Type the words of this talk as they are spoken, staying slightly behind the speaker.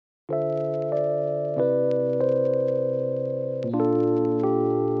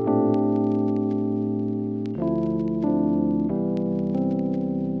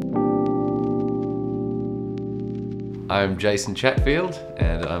I'm Jason Chatfield,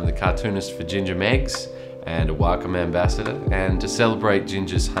 and I'm the cartoonist for Ginger Meggs and a Wacom ambassador. And to celebrate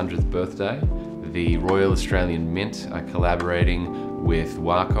Ginger's 100th birthday, the Royal Australian Mint are collaborating with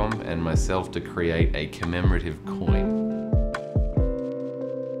Wacom and myself to create a commemorative coin.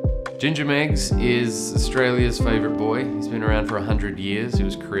 Ginger Meggs is Australia's favourite boy. He's been around for 100 years. He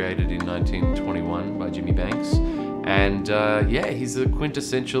was created in 1921 by Jimmy Banks. And yeah, he's a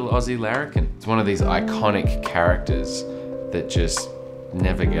quintessential Aussie larrikin. It's one of these iconic characters that just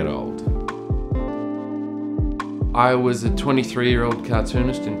never get old. I was a 23-year-old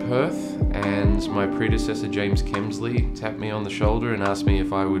cartoonist in Perth, and my predecessor James Kemsley tapped me on the shoulder and asked me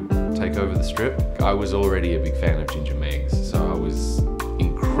if I would take over the strip. I was already a big fan of Ginger Meggs, so I was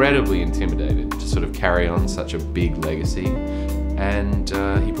incredibly intimidated to sort of carry on such a big legacy. And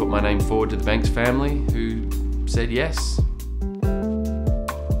he put my name forward to the Banks family, who said yes.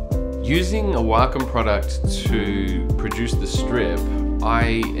 Using a Wacom product to produce the strip,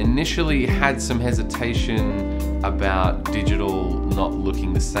 I initially had some hesitation about digital not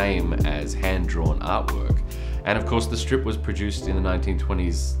looking the same as hand-drawn artwork. And of course the strip was produced in the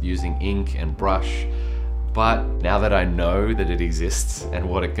 1920s using ink and brush. But now that I know that it exists and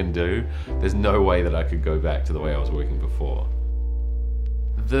what it can do, there's no way that I could go back to the way I was working before.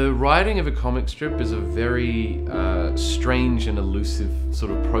 The writing of a comic strip is a very strange and elusive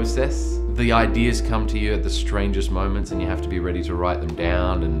sort of process. The ideas come to you at the strangest moments, and you have to be ready to write them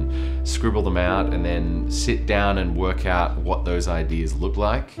down and scribble them out and then sit down and work out what those ideas look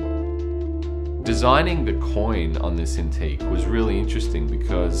like. Designing the coin on this Cintiq was really interesting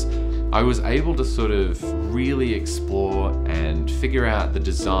because I was able to sort of really explore and figure out the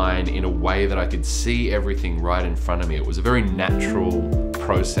design in a way that I could see everything right in front of me. It was a very natural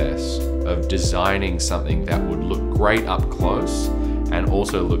process of designing something that would look great up close and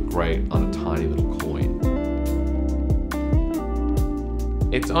also look great on a tiny little coin.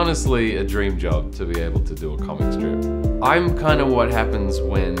 It's honestly a dream job to be able to do a comic strip. I'm kind of what happens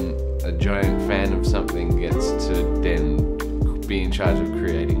when a giant fan of something gets to then be in charge of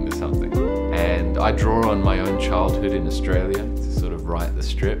creating the something. And I draw on my own childhood in Australia to sort of write the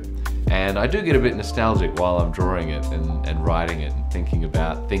strip. And I do get a bit nostalgic while I'm drawing it and writing it and thinking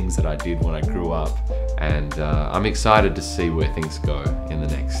about things that I did when I grew up. And I'm excited to see where things go in the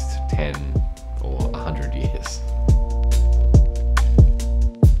next 10 or 100 years.